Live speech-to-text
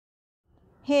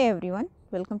Hey everyone,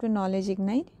 welcome to Knowledge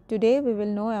Ignite. Today we will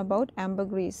know about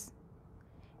ambergris.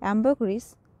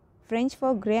 Ambergris, French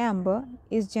for grey amber,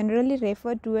 is generally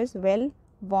referred to as well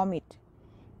vomit.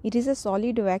 It is a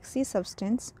solid waxy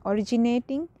substance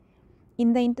originating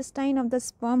in the intestine of the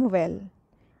sperm whale.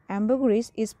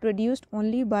 Ambergris is produced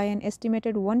only by an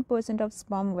estimated 1% of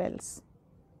sperm whales.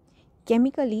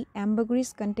 Chemically,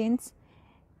 ambergris contains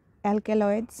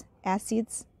alkaloids,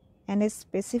 acids, and a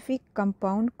specific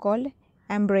compound called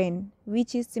ambergris,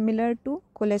 which is similar to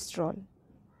cholesterol.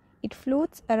 It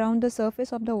floats around the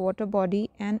surface of the water body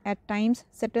and at times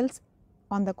settles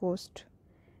on the coast.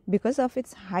 Because of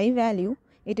its high value,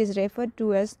 it is referred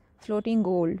to as floating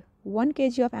gold. 1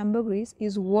 kg of ambergris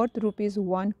is worth rupees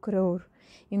 1 crore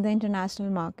in the international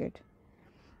market.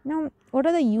 Now, what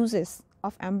are the uses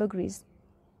of ambergris?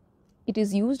 It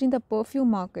is used in the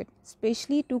perfume market,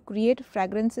 especially to create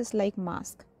fragrances like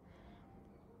musk.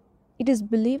 It is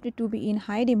believed to be in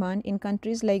high demand in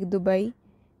countries like Dubai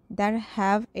that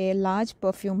have a large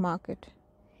perfume market.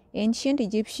 Ancient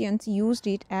Egyptians used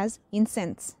it as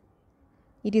incense.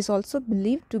 It is also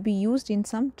believed to be used in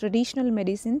some traditional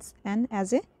medicines and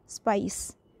as a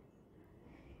spice.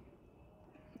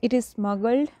 It is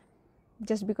smuggled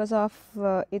just because of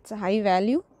its high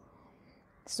value.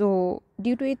 So,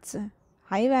 due to its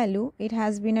high value, it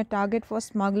has been a target for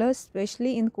smugglers,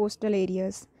 especially in coastal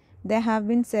areas. There have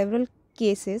been several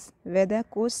cases where the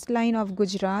coastline of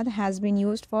Gujarat has been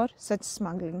used for such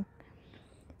smuggling.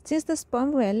 Since the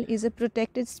sperm whale is a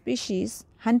protected species,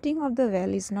 hunting of the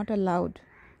whale is not allowed.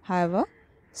 However,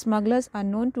 smugglers are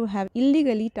known to have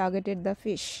illegally targeted the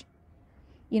fish.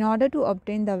 In order to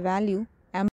obtain the value,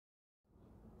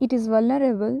 it is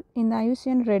vulnerable in the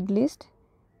IUCN Red List,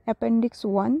 Appendix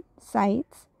 1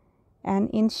 sites, and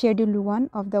in Schedule 1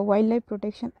 of the Wildlife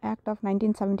Protection Act of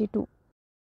 1972.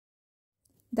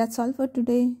 That's all for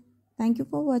today. Thank you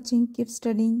for watching. Keep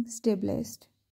studying. Stay blessed.